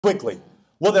Quickly,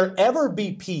 will there ever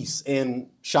be peace in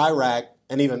Chirac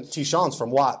and even T-Sean's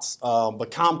from Watts, but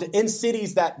Compton, in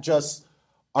cities that just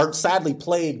are sadly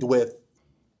plagued with,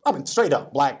 straight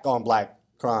up black on black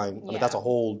crime? I mean, that's a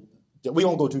whole. We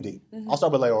won't go too deep. I'll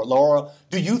start with Laura. Laura,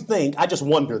 do you think? I just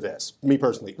wonder this, me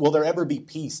personally. Will there ever be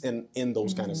peace in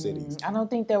those kind of cities? I don't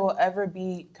think there will ever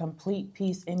be complete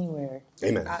peace anywhere.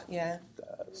 Amen. Yeah.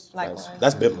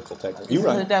 That's biblical, technically. You're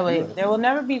right. Put it that way. Right. There will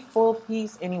never be full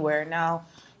peace anywhere. Now,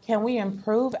 can we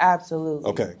improve?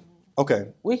 Absolutely.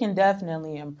 Okay. We can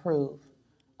definitely improve.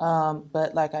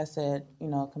 But like I said,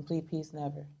 complete peace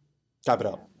never. Type it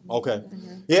up. Okay.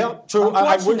 Yeah, true.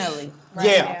 Unfortunately.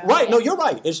 Right. No, you're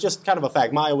right. It's just kind of a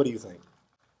fact. Maya, what do you think?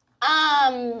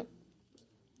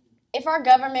 If our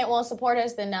government won't support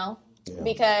us, then no. Yeah.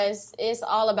 Because it's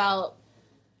all about...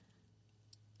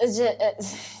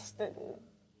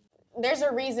 there's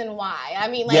a reason why. I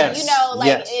mean,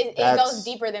 it goes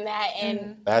deeper than that,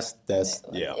 and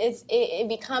it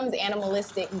becomes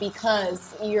animalistic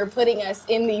because you're putting us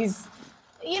in these.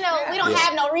 We don't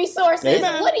have no resources.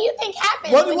 Amen. What do you think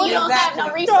happens when you don't have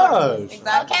no resources?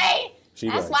 Exactly. Okay.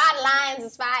 That's why the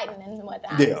Lions is fighting and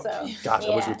whatnot. Yeah. So, gosh,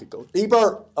 I wish we could go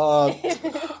deeper.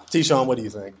 T-Sean, what do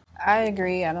you think? I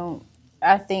agree.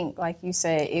 I think, like you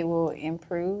said, it will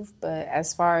improve, but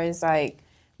as far as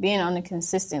being on a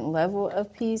consistent level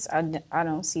of peace, I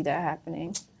don't see that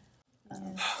happening.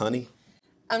 Honey?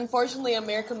 Unfortunately,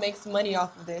 America makes money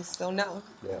off of this, so no.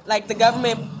 Yeah. Like the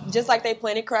government, just like they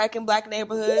planted crack in black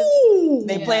neighborhoods,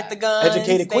 they plant the guns,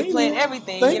 educated they plant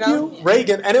everything. Thank you,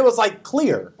 Reagan. And it was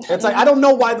clear. It's I don't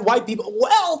know why the white people,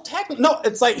 technically, no,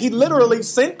 it's he literally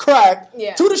sent crack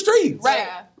to the streets. Right.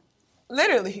 Yeah.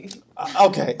 Literally.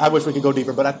 Okay, I wish we could go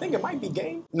deeper, but I think it might be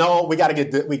game. No, we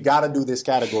gotta do this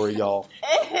category, y'all.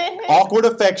 Awkward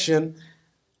affection.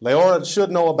 Leora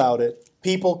should know about it.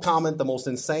 People comment the most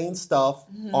insane stuff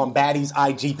on baddies'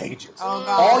 IG pages. Oh,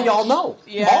 all y'all know.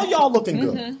 Yeah. All y'all looking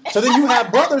good. So then you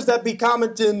have brothers that be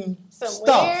commenting some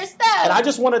weird stuff. And I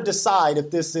just want to decide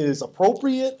if this is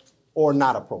appropriate or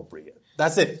not appropriate.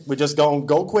 That's it. We're just going to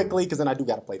go quickly because then I do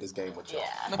got to play this game with y'all.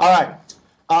 Yeah. All right.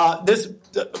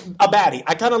 A baddie,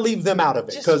 I kind of leave them out of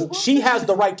it because she has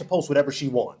the right to post whatever she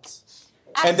wants.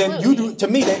 Absolutely. And then you do, to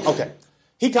me,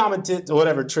 he commented, or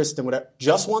whatever, Tristan, whatever,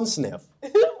 just one sniff.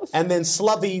 And then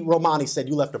Sluvy Romani said,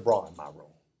 you left a bra in my room.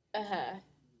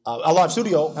 Alive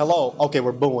Studio, hello. Okay,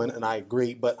 we're booing, and I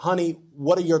agree. But, honey,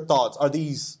 what are your thoughts?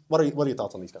 What are your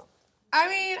thoughts on these comments? I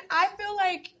mean, I feel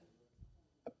like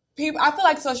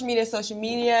social media is social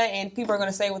media, and people are going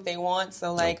to say what they want.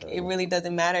 So, it really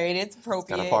doesn't matter. It is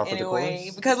appropriate in a way.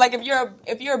 Because,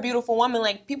 if you're a beautiful woman,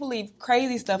 people leave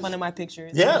crazy stuff under my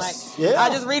pictures. Yes. And, I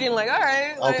just read it all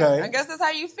right. Okay. I guess that's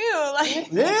how you feel.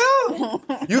 Yeah.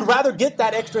 You'd rather get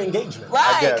that extra engagement.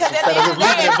 Right. Because at the end of the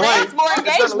day, it brings more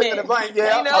engagement.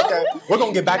 Yeah. Okay. We're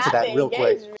going to get back to that real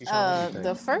quick.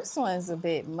 The first one's a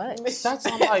bit much. That's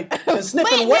not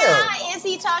sniffing where? Now is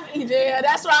he talking? Yeah,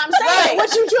 that's what I'm saying.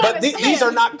 What you trying? But these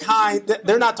are not kind.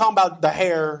 They're not talking about the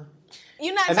hair.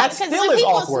 You're not talking because when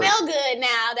people smell good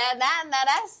now,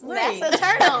 that's a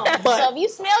turn on. So if you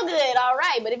smell good, all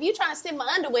right. But if you trying to sniff my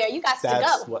underwear, you got to go.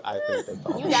 That's what I think they talking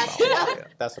about. You got to go. Yeah,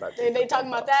 that's what I think. They talking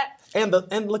about that.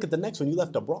 And look at the next one. You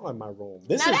left a bra in my room.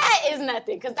 That is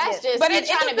nothing because that's just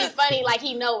trying to be funny, like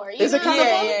he know her. Is it kind of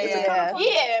funny?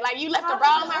 Yeah, like you left a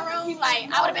bra in my room. I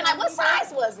would have been like, what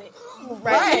size was it?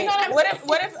 Right. You know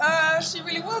what if she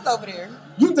really was over there?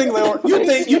 You think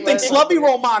Slubby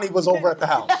Romani was over at the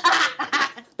house?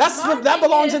 That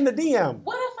belongs in the DM.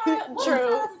 What if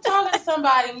I'm talking to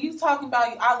somebody and you talking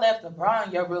about I left a bra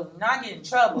in your room, not get in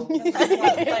trouble? No,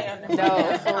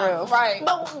 for real. Right.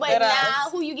 But now,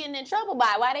 who you getting in trouble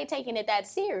by? Why are they taking it that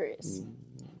serious?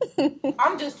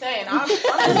 I'm just saying. I'm just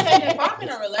saying if I'm in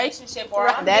a relationship or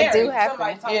I'm married, do happen.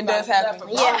 Somebody talking about left a bra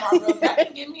in my room, that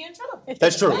can get me in trouble.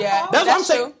 That's true. Yeah, that's what I'm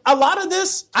saying. A lot of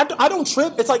this, I don't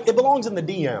trip. It's it belongs in the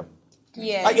DM.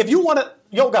 Yeah. If you want to,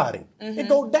 Yo Gotti, it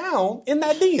go down in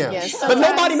that DM. Yeah, but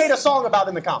nobody made a song about it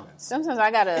in the comments. Sometimes I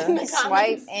gotta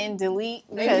swipe and delete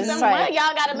because y'all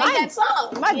gotta make that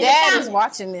song. My dad is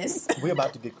watching this. We're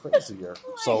about to get crazier.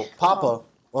 So Papa,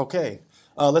 okay,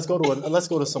 let's go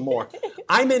to some more.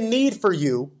 I'm in need for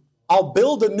you. I'll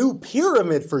build a new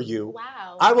pyramid for you.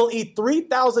 Wow. I will eat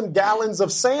 3,000 gallons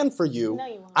of sand for you. No,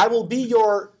 you won't. I will be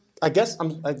your. I'm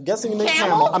guessing we make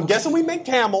camel. I'm guessing we make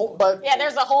camel, but yeah,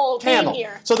 there's a whole thing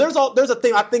here. So there's a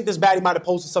thing. I think this baddie might have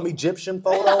posted some Egyptian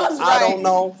photos. I don't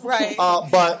know. Right.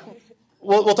 But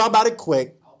we'll talk about it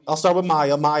quick. I'll start with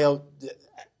Maya. Maya,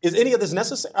 is any of this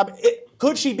necessary?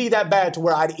 Could she be that bad to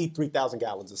where I'd eat 3,000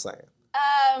 gallons of sand?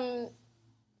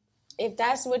 if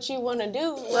that's what you want to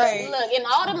do, right? Look, in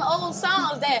all them old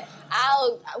songs that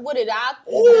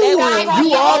you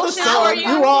are the sun,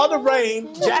 you are the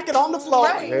rain, jacket on the floor.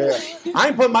 Right. Yeah. I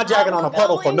ain't putting my jacket on a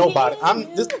puddle for nobody.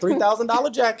 I'm this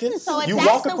 $3,000 jacket. So if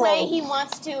that's the way he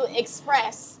wants to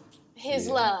express his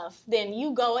love, then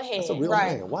you go ahead. That's a real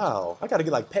man. Wow. I got to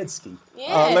get like Petsky.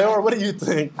 Yeah. Leora, what do you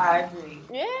think? I agree.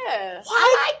 Yeah. What?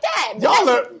 I like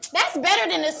that. That's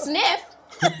better than a sniff.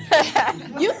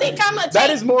 You think I'm a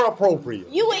That is more appropriate.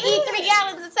 You would eat 3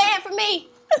 gallons of sand for me?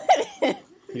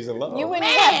 He's in love. You wouldn't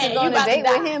have to go on a date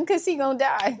with him because he's going to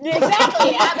die.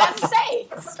 Exactly. I'm about to say.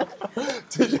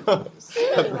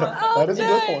 That is a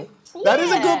good point. That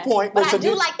is a good point. But I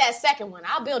do like that second one.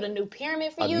 I'll build a new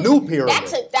pyramid for you. A new pyramid. That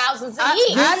took thousands of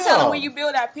years. I tell him, when you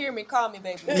build that pyramid, call me,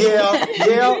 baby.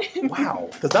 Yeah. Wow.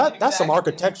 Because that's some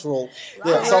architectural.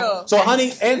 Yeah. So,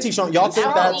 honey and T-Sean, y'all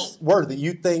think that's worthy?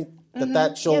 You think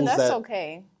that shows that? That's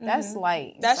okay. That's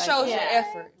light. That shows your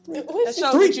effort.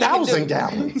 3,000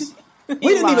 gallons. We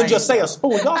didn't even just say a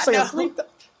spoon. Y'all saying 3,000.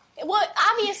 Well,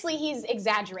 obviously he's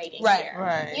exaggerating here.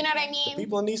 Right. You know what I mean? The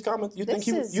people in these comments, you think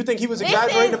he was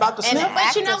exaggerating about the sniff?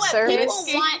 But you know what? People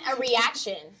want a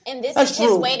reaction, and this is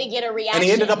his way to get a reaction. And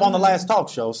he ended up on the last talk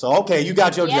show, so okay, you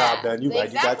got your job done. You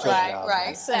got your job. Right.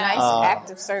 It's a nice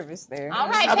act of service there. All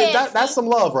right, I mean, that's some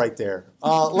love right there.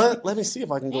 Let me see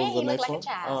if I can go to the next one.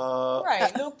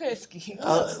 Right, little pesky.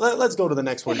 Let's go to the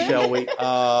next one, shall we?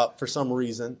 For some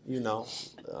reason,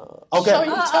 okay.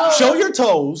 Show your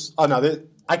toes. Oh no.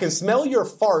 I can smell your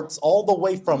farts all the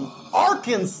way from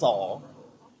Arkansas.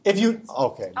 If you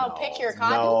pick your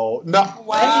cotton. No.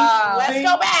 Wow. Let's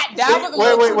go back.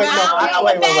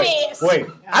 Wait.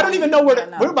 I don't even know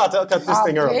we're about to cut this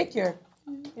thing early. Pick your.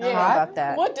 About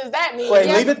that. What does that mean? Wait,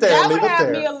 leave it there. That would have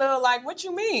me a little like, what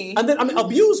you mean? And then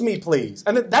abuse me, please.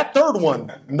 And then that third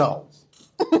one, no.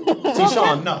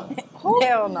 T-Sean, no.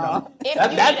 Hell no.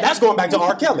 That's going back to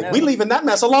R. Kelly. We leaving that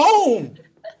mess alone.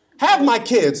 Have my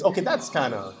kids. Okay, that's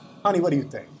kind of... Honey, what do you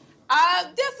think?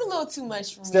 That's a little too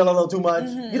much for me. Still a little too much?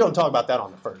 Mm-hmm. You don't talk about that on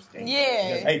the first date.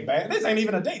 Yeah. Just, hey, man, this ain't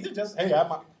even a date. It's just, hey,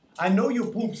 I know your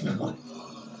poop smell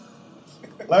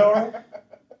like... Leora,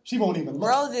 she won't even look.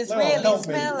 Roses really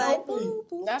smell like poop.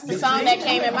 That's the song that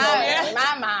came in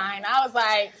my mind. I was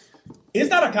like... Is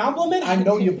that a compliment? I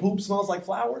know your poop smells like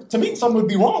flowers. To me, something would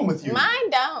be wrong with you. Mine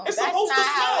don't. It's supposed to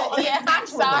smell. I'm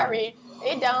sorry.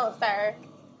 It don't, sir.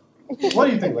 What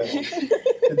do you think, Leila?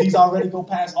 Did these already go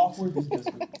past awkward?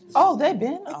 Oh, they've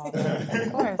been awkward.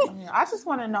 Of course. I just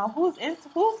want to know whose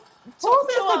Instagram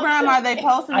are they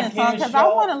posting this on? Because I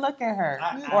want to look at her.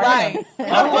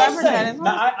 Whoever that is.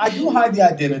 Now, I do hide the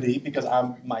identity because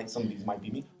some of these might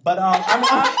be me. But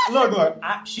look,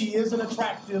 she is an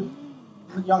attractive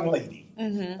young lady.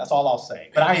 Mm-hmm. That's all I'll say.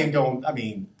 But I ain't going. I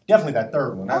mean, definitely that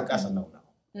third one. That's a no-no.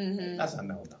 Mm-hmm. That's a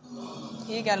no-no.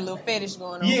 He got a little fetish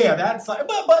going on. Yeah, that's like,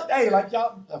 but hey, like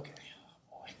y'all. Okay.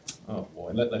 Oh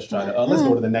boy. Let's try to. Let's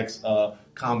go to the next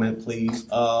comment, please.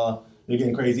 You're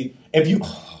getting crazy. If you.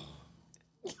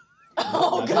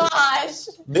 Oh gosh.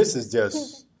 This is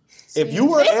just. If you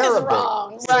were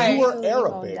Arabic, if you were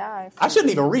Arabic, I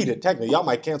shouldn't even read it. Technically, y'all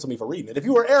might cancel me for reading it. If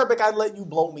you were Arabic, I'd let you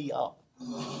blow me up.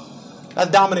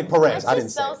 That's Dominic Perez. I didn't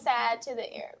say. So sad to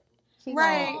the Arab.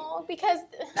 Right. Because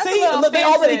they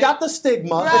already got the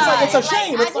stigma. Right. It's a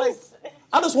shame.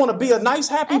 I just want to be a nice,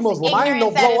 happy Muslim. I ain't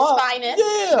no blow up. Finest.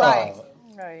 Yeah. Right.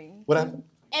 What happened?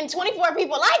 And 24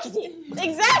 people liked it.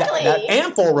 Exactly. That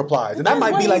and 4 replies. And that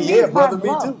might be like, yeah, brother, me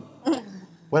too.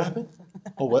 What happened?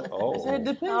 Oh, what? Oh. So it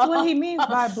depends what he means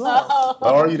by blow.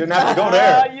 Or you didn't have to go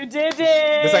there. Oh, you did it.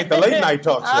 This ain't the late night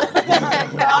talk show.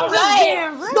 I'm right.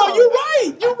 No, you're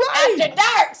right. You're right. After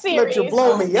dark series. Let you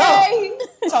blow me up.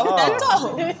 Talk that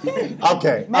talk.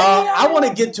 Okay. I want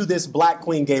to get to this Black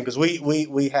Queen game because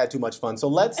we had too much fun. So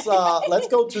let's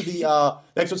go to the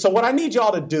next one. So what I need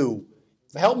y'all to do,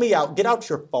 help me out. Get out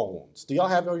your phones. Do y'all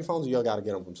have your phones or y'all got to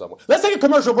get them from somewhere? Let's take a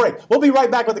commercial break. We'll be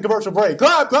right back with the commercial break.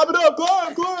 Clap it up.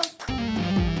 Clap.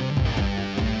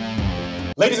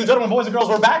 Ladies and gentlemen, boys and girls,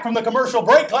 we're back from the commercial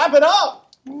break. Clap it up.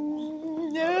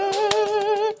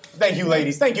 Thank you,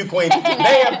 ladies. Thank you, Queen.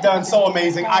 They have done so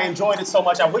amazing. I enjoyed it so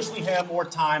much. I wish we had more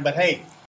time, but hey,